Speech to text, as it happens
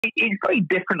It's very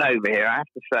different over here, I have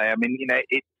to say. I mean,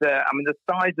 it's the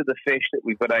size of the fish that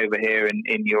we've got over here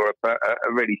in Europe are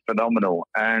really phenomenal,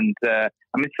 and so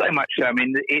much.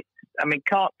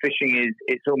 Carp fishing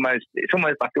it's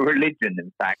almost like a religion.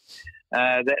 In fact,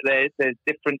 there's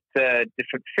different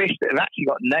fish that have actually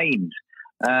got names.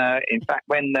 In fact,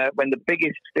 when the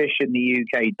biggest fish in the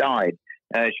UK died,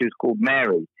 she was called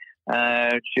Mary.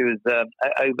 She was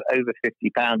over 50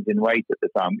 pounds in weight at the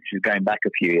time, which was going back a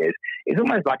few years. It's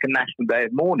almost like a national day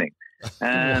of mourning,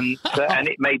 and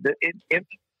it made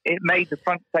the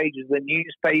front pages of the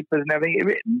newspapers and everything. It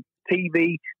written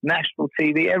TV, national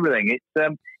TV, everything.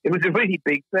 It was a really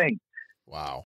big thing. Wow.